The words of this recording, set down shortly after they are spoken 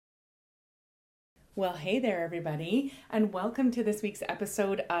Well, hey there, everybody, and welcome to this week's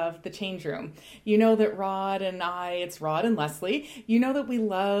episode of The Change Room. You know that it's Rod and Lesley. You know that we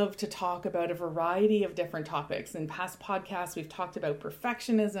love to talk about a variety of different topics. In past podcasts, we've talked about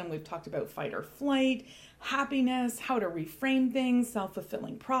perfectionism, we've talked about fight or flight, happiness, how to reframe things,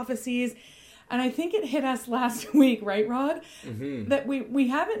 self-fulfilling prophecies. And I think it hit us last week, right, Rod? Mm-hmm. That we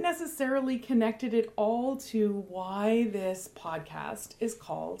haven't necessarily connected it all to why this podcast is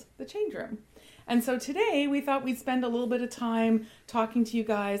called The Change Room. And so today we thought we'd spend a little bit of time talking to you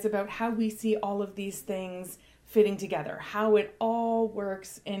guys about how we see all of these things fitting together, how it all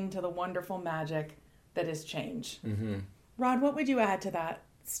works into the wonderful magic that is change. Mm-hmm. Rod, what would you add to that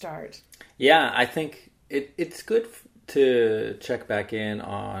start? Yeah, I think it's good to check back in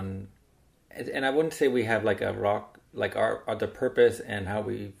on, and I wouldn't say we have like a rock, like the purpose and how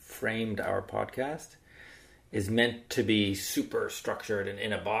we framed our podcast is meant to be super structured and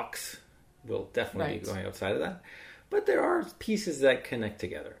in a box. We'll definitely be going outside of that. But there are pieces that connect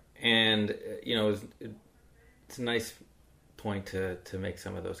together. And, you know, it's a nice point to make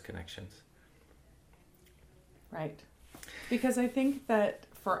some of those connections. Right. Because I think that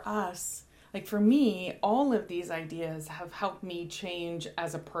for us, like for me, all of these ideas have helped me change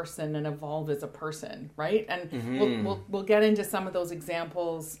as a person and evolve as a person, right? And we'll get into some of those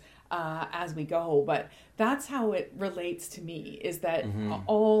examples as we go, but that's how it relates to me, is that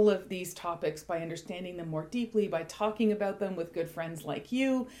all of these topics, by understanding them more deeply, by talking about them with good friends like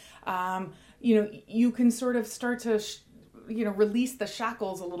you, you can sort of start to release the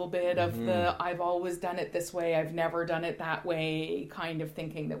shackles a little bit of the I've always done it this way, I've never done it that way kind of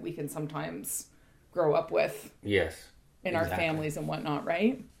thinking that we can sometimes grow up with. Yes. In our families and whatnot,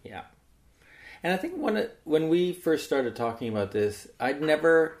 right? Yeah. And I think when we first started talking about this, I'd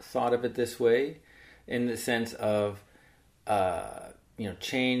never thought of it this way, in the sense of,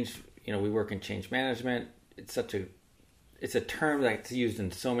 change. You know, we work in change management. It's a term that's used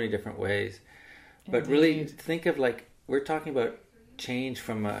in so many different ways. But Indeed. Really think of like, we're talking about change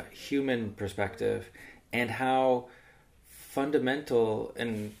from a human perspective and how fundamental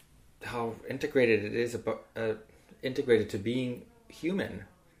and how integrated it is, integrated to being human.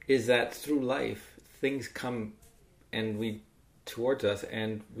 Is that through life, things come towards us,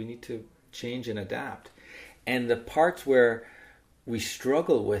 and we need to change and adapt. And the parts where we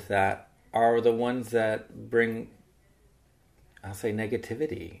struggle with that are the ones that bring, I'll say,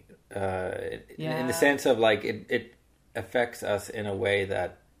 negativity. In the sense of like it affects us in a way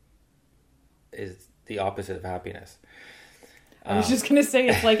that is the opposite of happiness. I was just going to say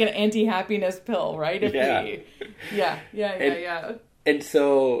it's like an anti-happiness pill, right? Yeah. And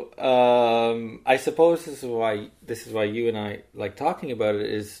so, I suppose this is why you and I like talking about it,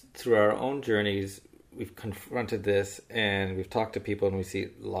 is through our own journeys, we've confronted this and we've talked to people, and we see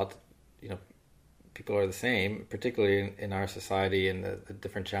lots, people are the same, particularly in our society, and the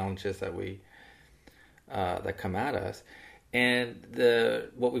different challenges that that come at us. And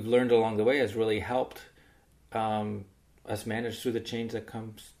what we've learned along the way has really helped us manage through the change that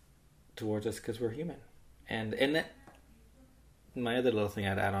comes towards us, because we're human. And that, my other little thing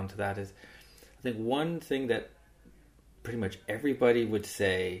I'd add on to that is, I think one thing that pretty much everybody would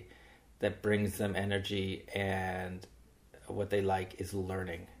say that brings them energy and what they like is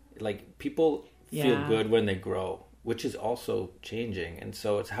learning. Like, people feel good when they grow, which is also changing. And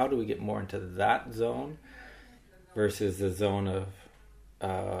so it's, how do we get more into that zone versus the zone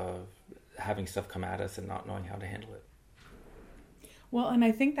of having stuff come at us and not knowing how to handle it. Well, and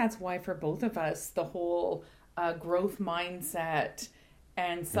I think that's why for both of us, the whole growth mindset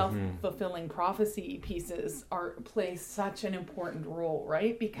and self-fulfilling prophecy pieces play such an important role,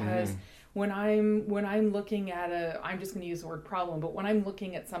 right? Because when I'm looking at I'm just going to use the word problem, but when I'm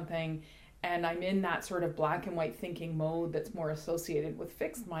looking at something and I'm in that sort of black and white thinking mode that's more associated with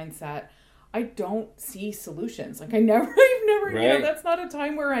fixed mindset, I don't see solutions. Like I've never, right. That's not a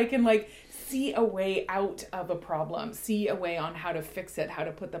time where I can like see a way out of a problem, see a way on how to fix it, how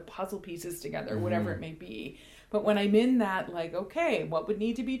to put the puzzle pieces together, whatever it may be. But when I'm in that, like, okay, what would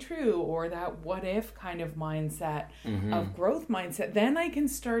need to be true, or that what if kind of mindset, of growth mindset, then I can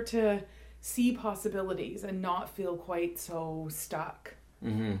start to see possibilities and not feel quite so stuck.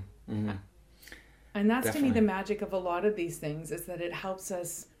 And that's Definitely. To me the magic of a lot of these things, is that it helps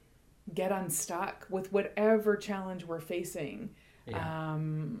us get unstuck with whatever challenge we're facing.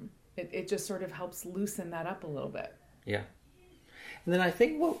 It just sort of helps loosen that up a little bit. Yeah. And then I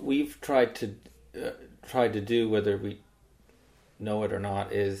think what we've tried to do, whether we know it or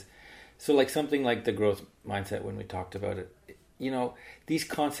not, is, so like something like the growth mindset, when we talked about it, these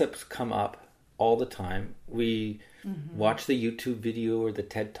concepts come up all the time. We watch the YouTube video or the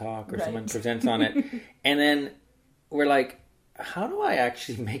TED Talk or someone presents on it. And then we're like, how do I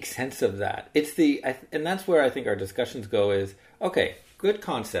actually make sense of that? And that's where I think our discussions go is, okay, good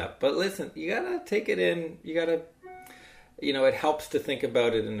concept, but listen, you got to take it in. You got to, it helps to think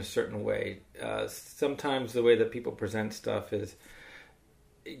about it in a certain way. Sometimes the way that people present stuff is,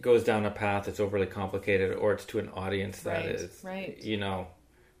 it goes down a path that's overly complicated, or it's to an audience that is,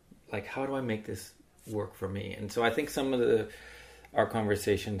 like, how do I make this work for me? And so I think some of our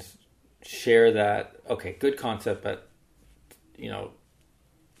conversations share that, okay, good concept, but,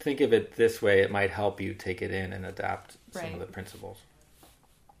 think of it this way. It might help you take it in and adapt some of the principles.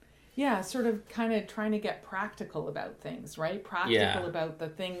 Yeah, sort of kind of trying to get practical about things, right? Practical about the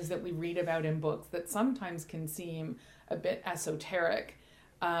things that we read about in books that sometimes can seem a bit esoteric.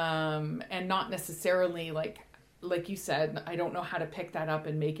 And not necessarily like you said, I don't know how to pick that up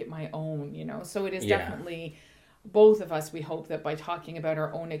and make it my own, So it is definitely both of us. We hope that by talking about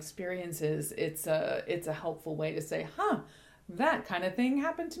our own experiences, it's a helpful way to say, that kind of thing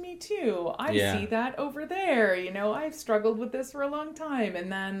happened to me too. I see that over there. I've struggled with this for a long time.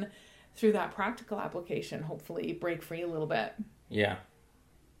 And then through that practical application, hopefully break free a little bit. Yeah.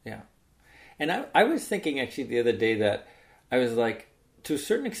 Yeah. And I was thinking actually the other day that I was like, to a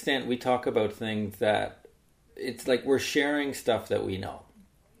certain extent, we talk about things that it's like we're sharing stuff that we know,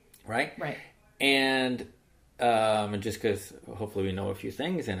 right? Right. And just because hopefully we know a few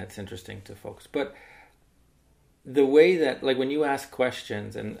things and it's interesting to folks. But the way that, like, when you ask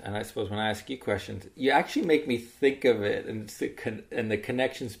questions, and I suppose when I ask you questions, you actually make me think of it and the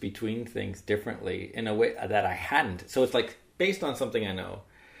connections between things differently in a way that I hadn't. So it's like based on something I know,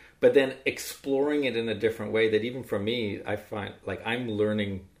 but then exploring it in a different way that even for me, I find like I'm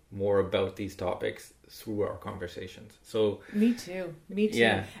learning more about these topics through our conversations. So me too.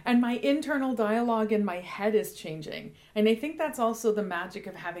 Yeah. And my internal dialogue in my head is changing. And I think that's also the magic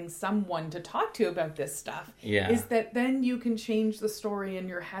of having someone to talk to about this stuff. Yeah. Is that then you can change the story in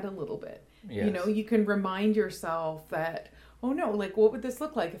your head a little bit. Yes. You can remind yourself that, oh no, like what would this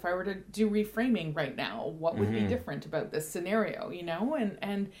look like if I were to do reframing right now? What would be different about this scenario,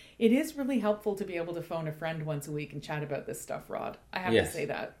 And it is really helpful to be able to phone a friend once a week and chat about this stuff, Rod. I have to say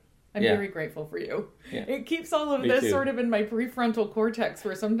that. I'm very grateful for you. Yeah. It keeps all of this sort of in my prefrontal cortex,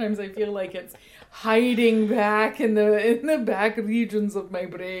 where sometimes I feel like it's hiding back in the back regions of my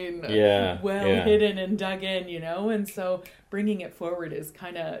brain. Hidden and dug in, And so bringing it forward is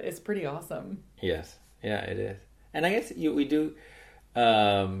pretty awesome. Yes. Yeah, it is. And I guess we do.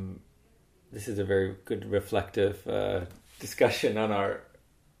 This is a very good reflective discussion on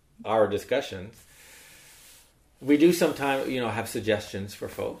our discussions. We do sometimes, have suggestions for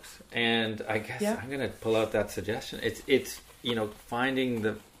folks, and I guess I'm going to pull out that suggestion. It's finding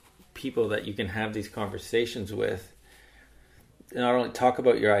the people that you can have these conversations with. Not only talk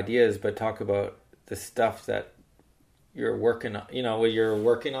about your ideas, but talk about the stuff that you're working on. What you're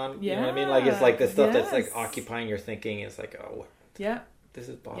working on. You know what I mean? Like it's like the stuff that's like occupying your thinking. It's like, this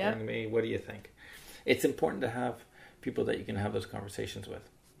is bothering me. What do you think? It's important to have people that you can have those conversations with.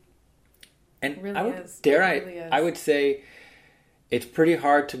 And it really I would say it's pretty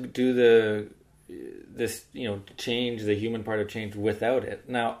hard to do change, the human part of change without it.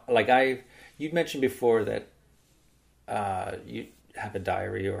 Now, like you'd mentioned before that you have a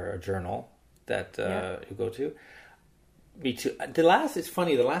diary or a journal that you go to. Me too. It's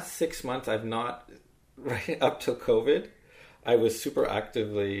funny, the last 6 months I've not, right up till COVID, I was super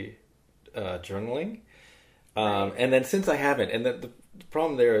actively journaling. And then since I haven't, and the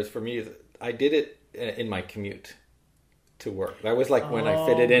problem there is for me is I did it in my commute to work. That was like when I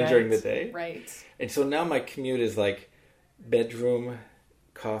fit it in during the day. Right. And so now my commute is like bedroom,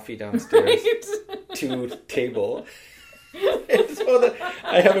 coffee downstairs, to table. And so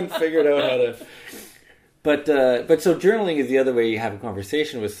I haven't figured out how to... But so journaling is the other way you have a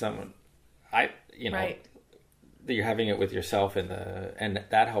conversation with someone. That you're having it with yourself and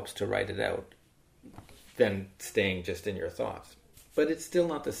that helps to write it out than staying just in your thoughts. But it's still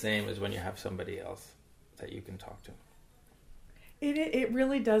not the same as when you have somebody else that you can talk to. It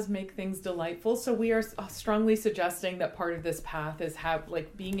really does make things delightful. So we are strongly suggesting that part of this path is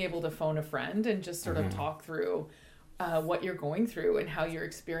being able to phone a friend and just sort of talk through what you're going through and how your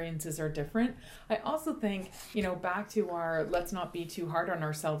experiences are different. I also think, back to our let's not be too hard on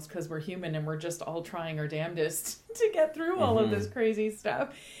ourselves because we're human and we're just all trying our damnedest to get through all of this crazy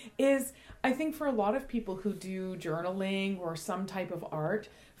stuff, is I think for a lot of people who do journaling or some type of art,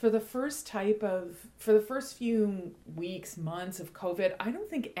 for the first few weeks, months of COVID, I don't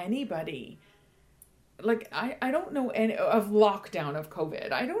think anybody like I don't know any of lockdown of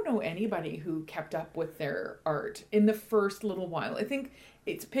COVID. I don't know anybody who kept up with their art in the first little while. I think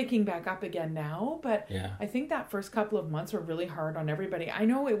it's picking back up again now, but Yeah. I think that first couple of months were really hard on everybody. I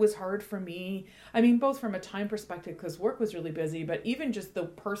know it was hard for me. I mean, both from a time perspective because work was really busy, but even just the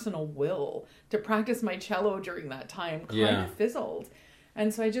personal will to practice my cello during that time kind of fizzled.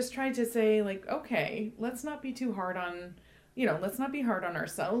 And so I just tried to say, like, okay, let's not be too hard on, let's not be hard on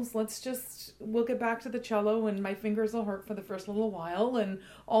ourselves. We'll get back to the cello and my fingers will hurt for the first little while and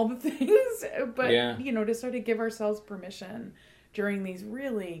all the things. But, to sort of give ourselves permission during these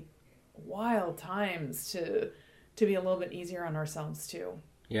really wild times to be a little bit easier on ourselves too.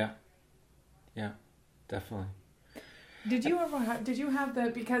 Yeah. Yeah, definitely. Did you have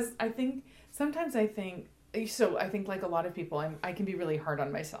the, because I think like a lot of people, I can be really hard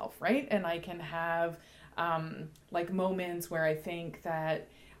on myself, right? And I can have like moments where I think that,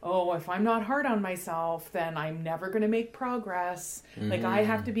 oh, if I'm not hard on myself, then I'm never going to make progress. Mm-hmm. Like I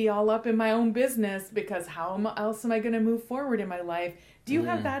have to be all up in my own business because how else am I going to move forward in my life? Do you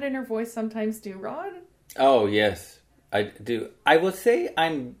have that inner voice sometimes too, Rod? Oh, yes, I do. I will say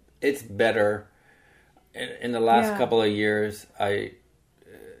it's better. In the last couple of years, I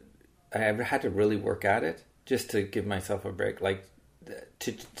had to really work at it just to give myself a break.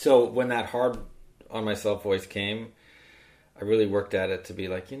 So when that hard on myself voice came, I really worked at it to be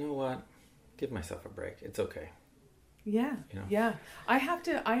like, you know what, give myself a break. It's okay. Yeah. Yeah. I have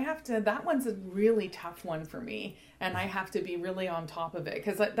to, that one's a really tough one for me. And I have to be really on top of it.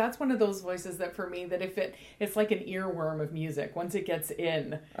 Because that's one of those voices that for me, that if it's like an earworm of music. Once it gets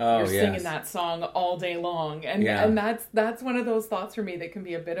in, you're singing that song all day long. And that's one of those thoughts for me that can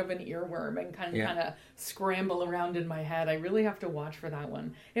be a bit of an earworm and kind of scramble around in my head. I really have to watch for that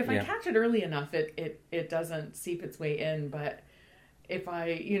one. If I catch it early enough, it doesn't seep its way in. But if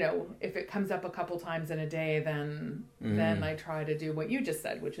if it comes up a couple times in a day, then I try to do what you just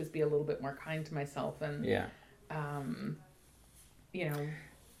said, which is be a little bit more kind to myself and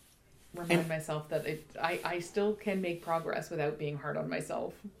remind myself that I still can make progress without being hard on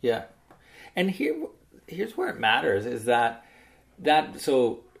myself. Yeah. And here's where it matters is that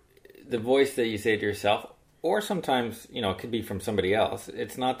so the voice that you say to yourself, or sometimes, it could be from somebody else.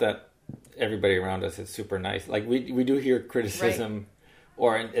 It's not that everybody around us is super nice. Like we do hear criticism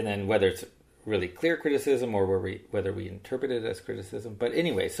and then whether it's really clear criticism or whether we interpret it as criticism. But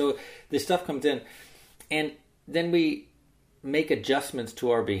anyway, so this stuff comes in and then we make adjustments to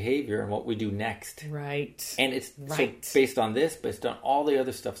our behavior and what we do next. Right. And it's so based on all the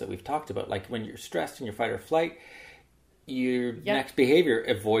other stuff that we've talked about. Like when you're stressed in your fight or flight, your next behavior,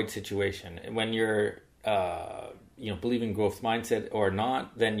 avoid situation. And when you're, believe in growth mindset or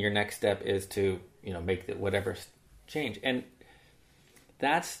not, then your next step is to, make whatever change. And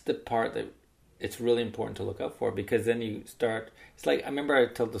that's the part that it's really important to look out for, because then you start, it's like, I remember I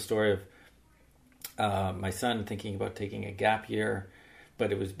told the story of my son thinking about taking a gap year,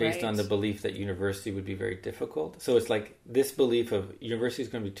 but it was based on the belief that university would be very difficult. So it's like this belief of university is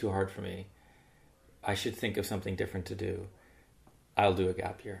going to be too hard for me. I should think of something different to do. I'll do a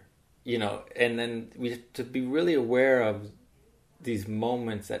gap year, and then we have to be really aware of these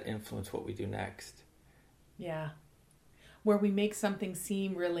moments that influence what we do next. Yeah. Where we make something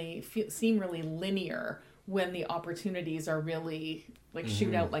seem really linear when the opportunities are really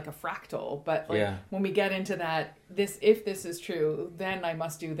shoot out like a fractal. But when we get into that, if this is true, then I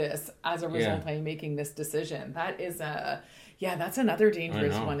must do this. As a result, I'm making this decision. That is that's another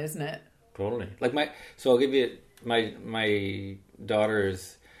dangerous one, isn't it? Totally. So I'll give you my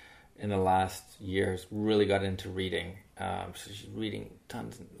daughters in the last years really got into reading. So she's reading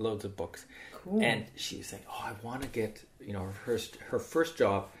loads of books. Cool. And she's saying, oh, I want to get, her first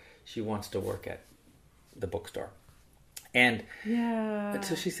job, she wants to work at the bookstore. And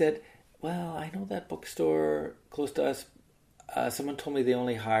so she said, well, I know that bookstore close to us. Someone told me they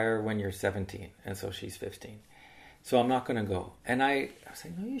only hire when you're 17. And so she's 15. So I'm not going to go. And I was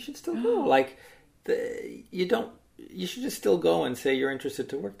saying, no, you should still go. You should just still go and say you're interested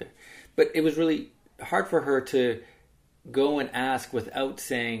to work there. But it was really hard for her to go and ask without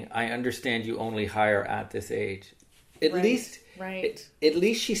saying, I understand you only hire at this age. At least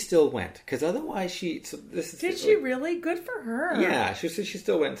she still went, because otherwise did she really? Good for her. Yeah, she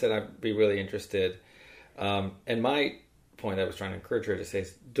still went and said, I'd be really interested. And my point I was trying to encourage her to say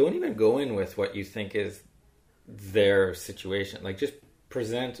is, don't even go in with what you think is their situation. Just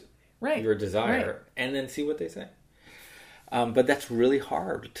present your desire and then see what they say. But that's really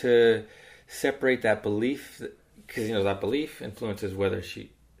hard to separate that belief, because that belief influences whether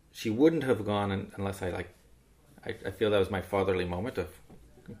she wouldn't have gone unless I feel that was my fatherly moment of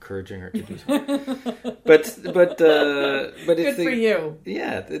encouraging her to do something. but it's good for you.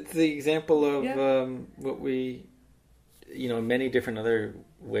 Yeah, it's the example of Yeah. what we, in many different other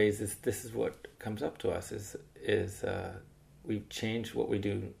ways. This is what comes up to us is we change what we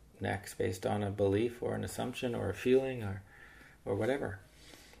do next based on a belief or an assumption or a feeling or whatever.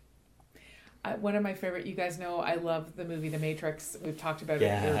 One of my favorite, you guys know, I love the movie The Matrix. We've talked about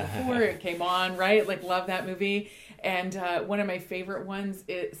it here before. It came on, right? Like, love that movie. And one of my favorite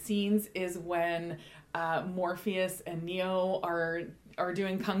scenes is when Morpheus and Neo are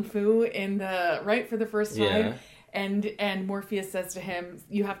doing kung fu for the first time. Yeah. And Morpheus says to him,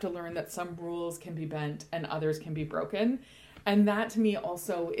 you have to learn that some rules can be bent and others can be broken. And that to me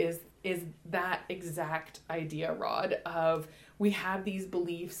also is that exact idea, Rod, of we have these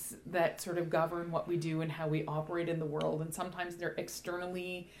beliefs that sort of govern what we do and how we operate in the world. And sometimes they're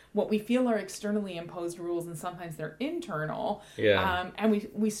what we feel are externally imposed rules, and sometimes they're internal. Yeah. And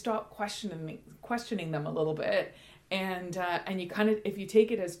we stop questioning them a little bit. And you kind of, if you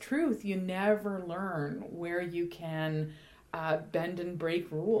take it as truth, you never learn where you can bend and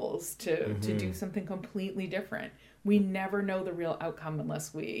break rules to do something completely different. We never know the real outcome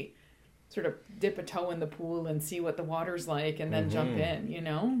unless we sort of dip a toe in the pool and see what the water's like and then jump in,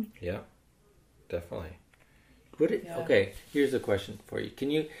 Yeah, definitely. Okay, here's a question for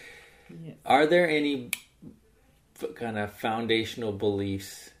you. Are there any kind of foundational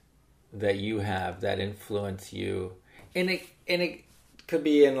beliefs that you have that influence you? And it could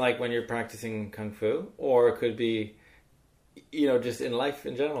be in like when you're practicing Kung Fu, or it could be, just in life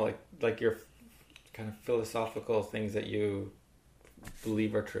in general, like your kind of philosophical things that you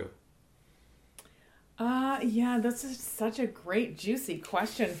believe are true. Yeah, this is such a great, juicy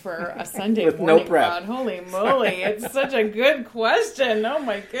question for a Sunday With morning, no prep. Rod. Holy moly, it's such a good question. Oh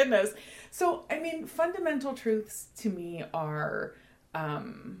my goodness. So, I mean, fundamental truths to me are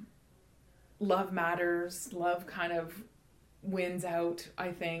love matters. Love kind of wins out,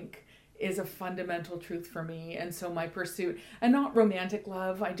 I think, is a fundamental truth for me. And so my pursuit, and not romantic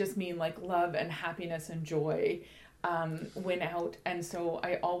love, I just mean like love and happiness and joy win out. And so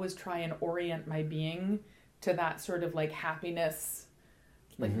I always try and orient my being to that sort of like happiness,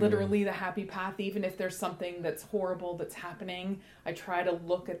 like literally the happy path. Even if there's something that's horrible that's happening, I try to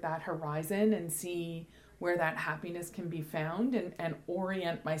look at that horizon and see where that happiness can be found, and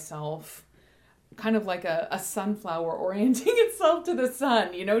orient myself kind of like a sunflower orienting itself to the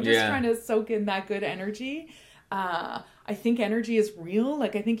sun, trying to soak in that good energy. I think energy is real.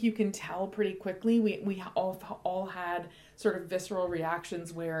 Like, I think you can tell pretty quickly. We all had sort of visceral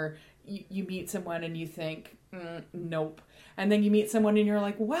reactions where you meet someone and you think, nope. And then you meet someone and you're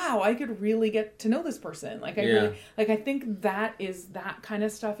like, wow, I could really get to know this person. Like, I think that kind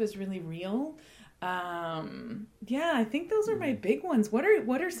of stuff is really real. I think those are my big ones. What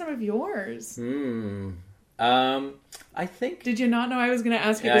are some of yours? I think. Did you not know I was going to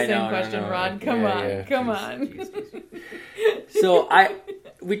ask you the same question, Rod? Come on. So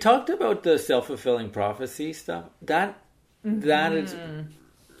we talked about the self-fulfilling prophecy stuff. That is.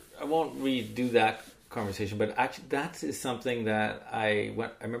 I won't redo that conversation, but actually, that is something that I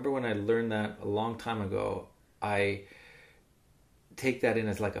remember when I learned that a long time ago. I take that in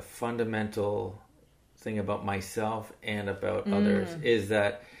as like a fundamental thing about myself and about others, is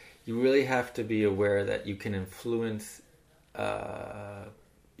that you really have to be aware that you can influence.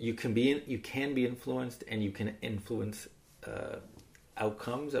 You can be influenced, and you can influence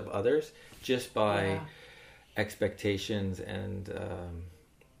outcomes of others just by expectations and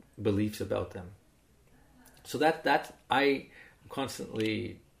beliefs about them. So that I'm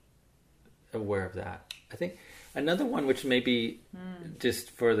constantly aware of that. I think another one, which may be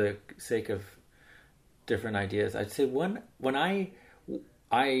just for the sake of different ideas, I'd say when I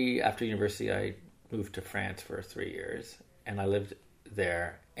after university I moved to France for 3 years, and I lived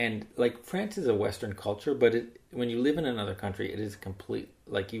there. And like, France is a Western culture, but when you live in another country, it is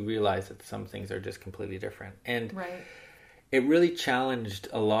you realize that some things are just completely different. And it really challenged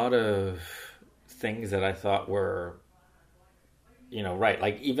a lot of things that I thought were, right.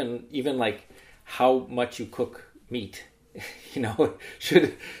 Like even like how much you cook meat,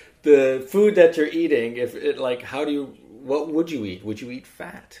 should the food that you're eating, what would you eat? Would you eat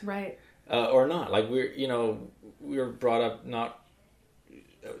fat? Right. Or not? Like we're brought up not,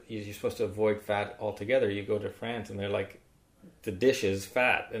 you're supposed to avoid fat altogether. You go to France and they're like, the dish is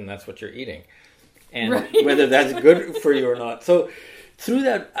fat and that's what you're eating. And whether that's good for you or not. So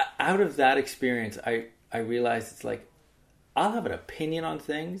out of that experience, I realized it's like, I'll have an opinion on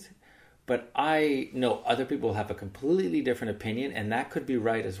things, but I know other people have a completely different opinion, and that could be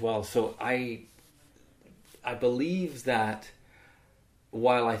right as well. So I believe that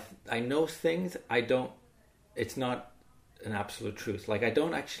while I know things, I don't. It's not an absolute truth. Like, I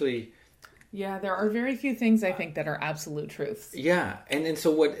don't actually. Yeah, there are very few things I think that are absolute truths. Yeah, and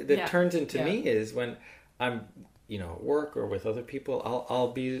so what that turns into me is when I'm, at work or with other people,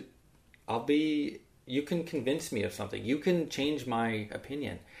 I'll be. You can convince me of something. You can change my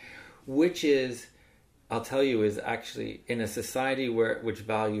opinion, which is, I'll tell you, is actually in a society which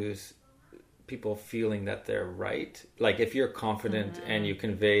values people feeling that they're right. Like, if you're confident and you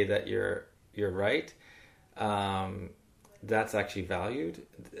convey that you're right, that's actually valued.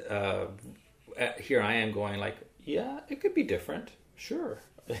 Here I am going like, yeah, it could be different. Sure.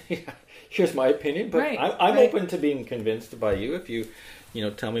 Here's my opinion, but I'm open to being convinced by you if you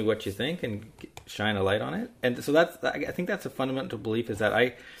tell me what you think and shine a light on it. And so I think that's a fundamental belief, is that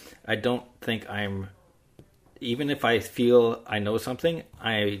I don't think I'm, even if I feel I know something,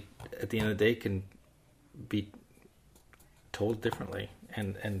 I, at the end of the day, can be told differently,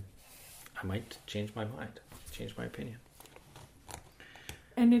 and I might change my mind, change my opinion.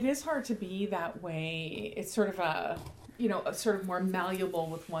 And it is hard to be that way. It's sort of a sort of more malleable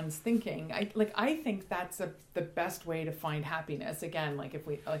with one's thinking. I think that's the best way to find happiness. Again,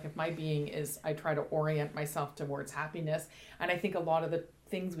 if my being is, I try to orient myself towards happiness, and I think a lot of the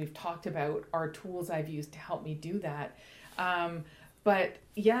things we've talked about are tools I've used to help me do that. But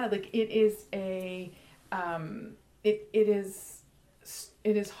yeah,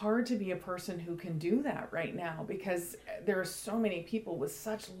 it is hard to be a person who can do that right now, because there are so many people with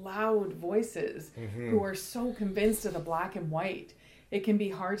such loud voices who are so convinced of the black and white. It can be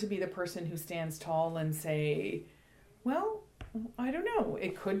hard to be the person who stands tall and say, well, I don't know,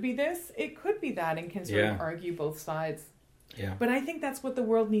 it could be this, it could be that, and can sort of argue both sides. Yeah. But I think that's what the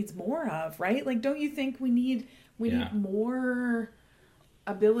world needs more of, right? Like, don't you think we need more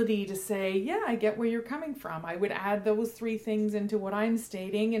ability to say, yeah, I get where you're coming from. I would add those three things into what I'm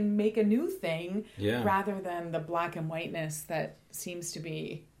stating and make a new thing, rather than the black and whiteness that seems to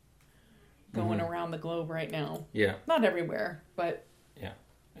be going around the globe right now. Yeah. Not everywhere, but yeah,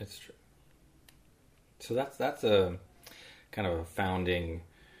 it's true. So that's a kind of a founding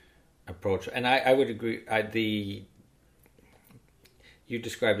approach. And I would agree. You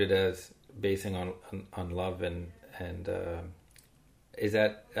described it as basing on love and is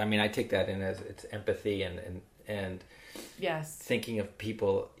that, I mean, I take that in as it's empathy and yes, thinking of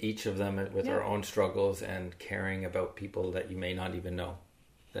people, each of them with their own struggles, and caring about people that you may not even know.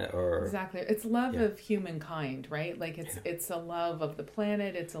 Exactly. It's love of humankind, right? Like it's a love of the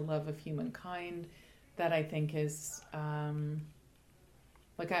planet. It's a love of humankind that I think is, I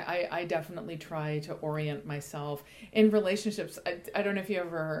definitely try to orient myself in relationships. I don't know if you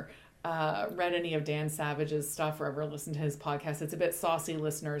ever read any of Dan Savage's stuff or ever listened to his podcast. It's a bit saucy,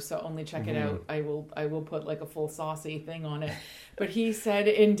 listeners, so only check it out. I will put like a full saucy thing on it. But he said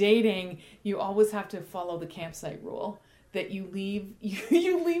in dating, you always have to follow the campsite rule, that you leave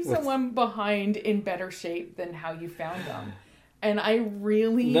someone behind in better shape than how you found them. And I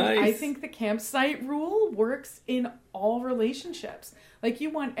think the campsite rule works in all relationships. Like, you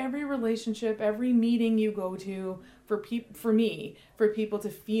want every relationship, every meeting you go to, for people to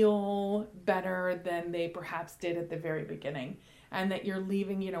feel better than they perhaps did at the very beginning. And that you're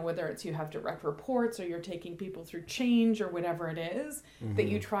leaving, whether it's you have direct reports or you're taking people through change or whatever it is, that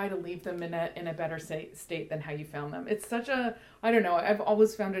you try to leave them in a better state than how you found them. It's such a, I don't know, I've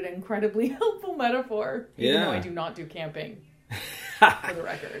always found it an incredibly helpful metaphor, even though I do not do camping, for the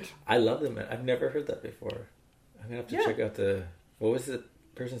record. I love them. I've never heard that before. I'm going to have to check out what was the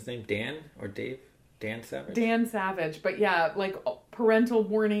person's name? Dan or Dave? Dan Savage? Dan Savage. But yeah, like parental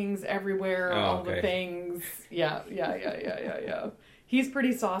warnings everywhere, all the things. Yeah. He's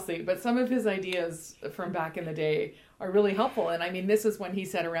pretty saucy, but some of his ideas from back in the day are really helpful. And I mean, this is when he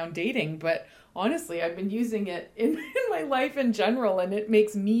said around dating, but honestly, I've been using it in my life in general, and it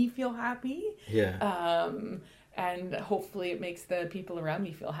makes me feel happy. Yeah. And hopefully it makes the people around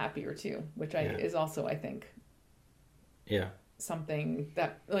me feel happier too, which is also, I think, something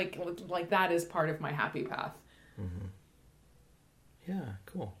that like that is part of my happy path. Yeah,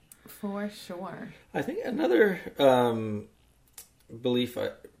 cool. For sure. I think another belief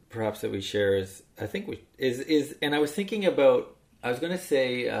perhaps that we share is and I was thinking about, I was going to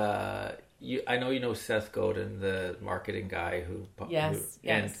say, I know you know Seth Godin, the marketing guy who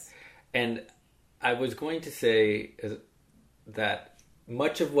yes. And I was going to say that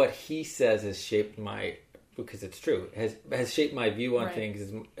much of what he says has shaped because it's true, has shaped my view on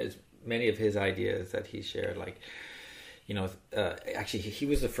things as many of his ideas that he shared. Like, actually he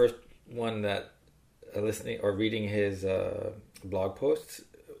was the first one that listening or reading his blog posts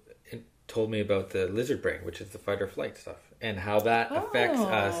told me about the lizard brain, which is the fight or flight stuff, and how that affects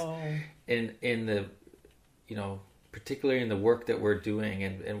us in the, particularly in the work that we're doing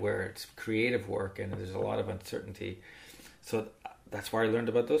and where it's creative work and there's a lot of uncertainty. So that's where I learned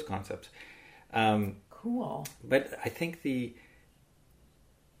about those concepts. Cool. But I think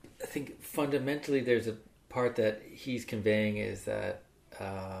fundamentally there's a part that he's conveying is that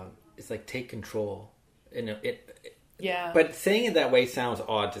it's like take control. Yeah. But saying it that way sounds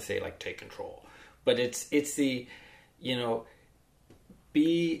odd to say, like, take control. But it's the, he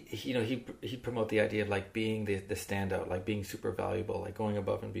promote the idea of like being the standout, like being super valuable, like going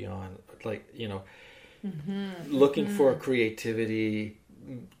above and beyond, like, looking for creativity,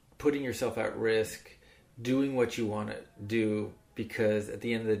 putting yourself at risk, doing what you want to do, because at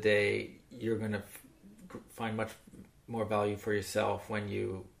the end of the day, you're going to find much more value for yourself when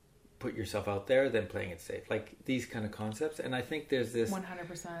you put yourself out there than playing it safe. Like these kind of concepts. And I think there's this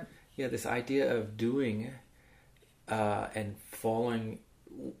 100%. Yeah, this idea of doing and following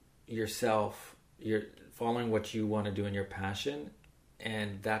yourself, following what you want to do in your passion,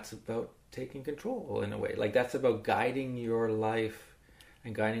 and that's about taking control in a way. Like that's about guiding your life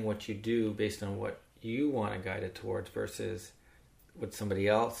and guiding what you do based on what you want to guide it towards versus what somebody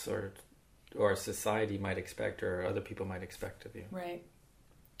else or society might expect or other people might expect of you. Right.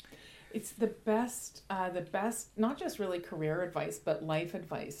 It's the best, not just really career advice, but life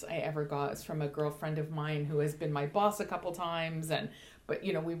advice I ever got is from a girlfriend of mine who has been my boss a couple times. But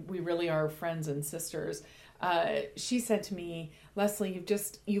we really are friends and sisters. She said to me, Lesley, you've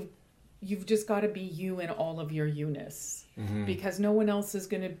just got to be you in all of your youness, because no one else is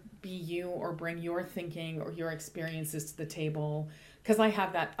going to be you or bring your thinking or your experiences to the table. Because I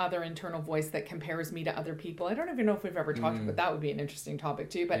have that other internal voice that compares me to other people. I don't even know if we've ever talked about that. Would be an interesting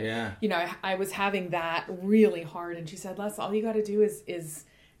topic too. But I was having that really hard, and she said, "Les, all you got to do is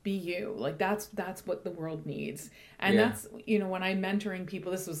be you. Like that's what the world needs." And that's when I'm mentoring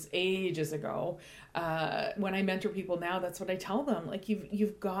people. This was ages ago. When I mentor people now, that's what I tell them. Like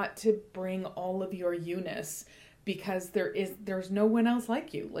you've got to bring all of your youness, because there's no one else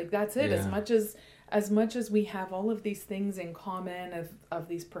like you. Like that's it. Yeah. As much as we have all of these things in common of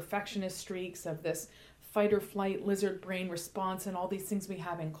these perfectionist streaks, of this fight or flight lizard brain response, and all these things we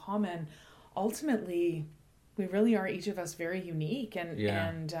have in common, ultimately we really are each of us very unique,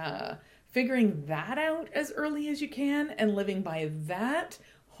 and figuring that out as early as you can and living by that,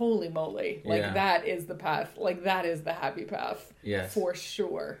 holy moly, that is the path, like that is the happy path. Yes. For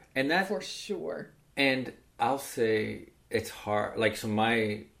sure. And that for sure. And I'll say it's hard, like, so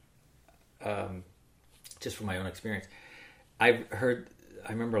my just from my own experience, I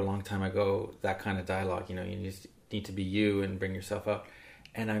remember a long time ago, that kind of dialogue, you just need to be you and bring yourself out.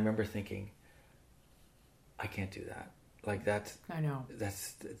 And I remember thinking, I can't do that. Like I know.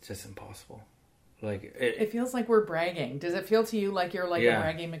 It's just impossible. Like it feels like we're bragging. Does it feel to you like you're like a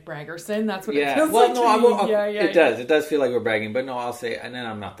braggy McBraggerson? That's what it feels like. Well, no, it does. It does feel like we're bragging, but no, I'll say, and then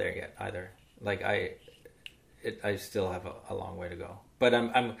I'm not there yet either. Like I still have a long way to go. But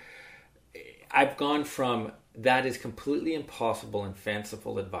I've gone from that is completely impossible and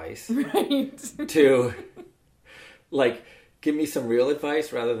fanciful advice to like give me some real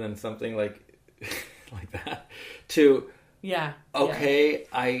advice rather than something like that to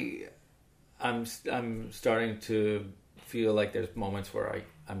okay. I'm starting to feel like there's moments where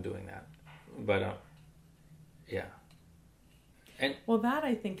I'm doing that, but and well, that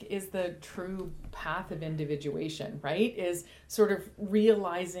I think is the true path of individuation, right? Is sort of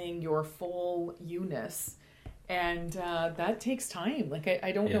realizing your full youness, and that takes time. Like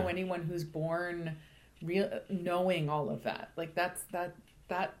I don't know anyone who's born knowing all of that. Like that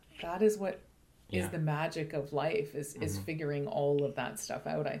is what is the magic of life is figuring all of that stuff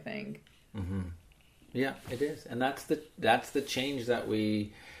out, I think. Mm-hmm. Yeah, it is, and that's the change that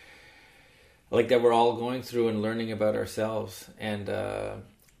we. Like that we're all going through and learning about ourselves. And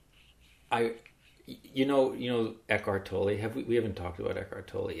Eckhart Tolle. We haven't talked about Eckhart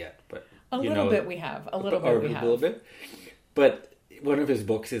Tolle yet, but a little bit we have. A little bit. But one of his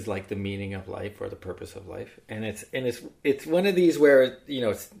books is like The Meaning of Life or The Purpose of Life, and it's one of these where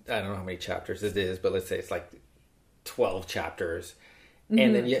it's, I don't know how many chapters it is, but let's say it's like 12 chapters,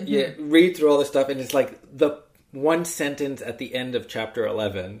 and then you read through all this stuff, and it's like the one sentence at the end of chapter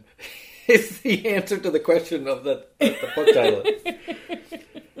 11. Is the answer to the question of the book title.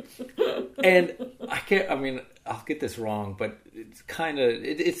 And I'll get this wrong, but it's kind of,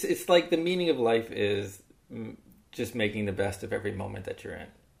 it's like the meaning of life is just making the best of every moment that you're in,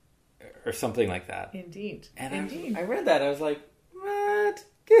 or something like that. Indeed. And I read that, I was like, what?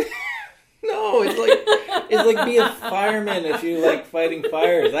 No, it's like be a fireman if you like fighting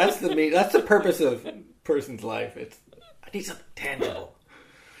fires. That's the purpose of a person's life. I need something tangible.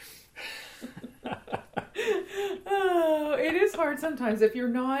 Oh, it is hard sometimes if you're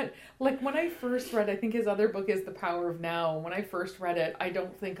not, like when I first read, I think his other book is The Power of Now. When I first read it, I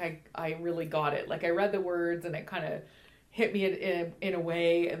don't think I really got it. Like I read the words and it kind of hit me in a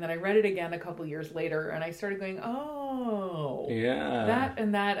way, and then I read it again a couple years later and I started going, oh, yeah, that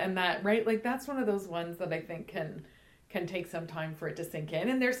and that and that, right? Like that's one of those ones that I think can take some time for it to sink in.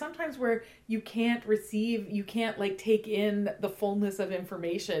 And there's sometimes where you can't like take in the fullness of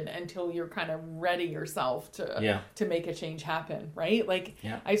information until you're kind of ready yourself to make a change happen, right? Like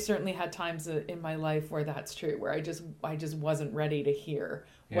I certainly had times in my life where that's true, where I just wasn't ready to hear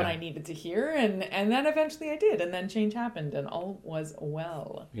what I needed to hear, and then eventually I did, and then change happened and all was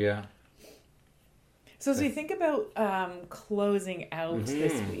well. Yeah. So as we think about closing out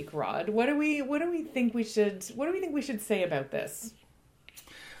this week, Rod, what do we think we should say about this?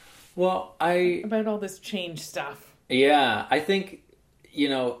 Well, about all this change stuff. Yeah, I think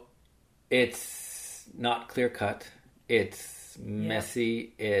it's not clear cut. It's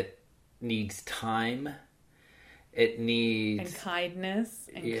messy. It needs time. It needs kindness.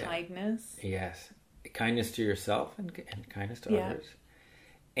 Yes, kindness to yourself and kindness to others,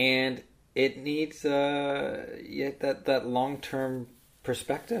 and it needs that long-term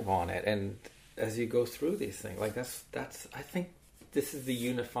perspective on it. And as you go through these things, like that's I think this is the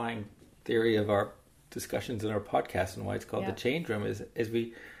unifying theory of our discussions in our podcast, and why it's called the Change Room is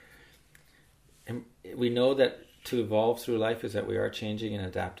we know that to evolve through life is that we are changing and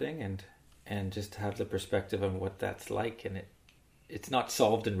adapting, and just to have the perspective on what that's like. And it's not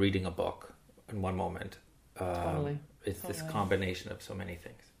solved in reading a book in one moment. Totally. It's this combination of so many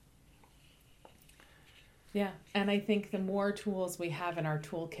things. Yeah, and I think the more tools we have in our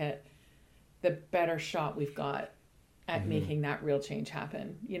toolkit, the better shot we've got at making that real change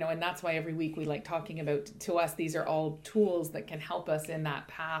happen. And that's why every week we like talking about, to us, these are all tools that can help us in that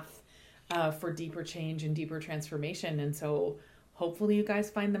path for deeper change and deeper transformation. And so hopefully you guys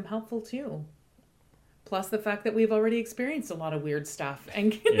find them helpful too. Plus the fact that we've already experienced a lot of weird stuff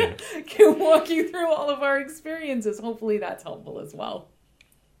and can walk you through all of our experiences. Hopefully that's helpful as well.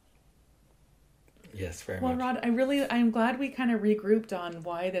 Yes, very much. Well, Rod, I'm glad we kind of regrouped on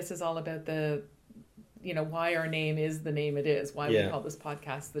why this is all about why our name is the name it is, why we call this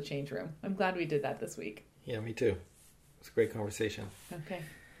podcast The Change Room. I'm glad we did that this week. Yeah, me too. It's a great conversation. Okay.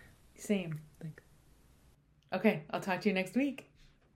 Same. Okay, I'll talk to you next week.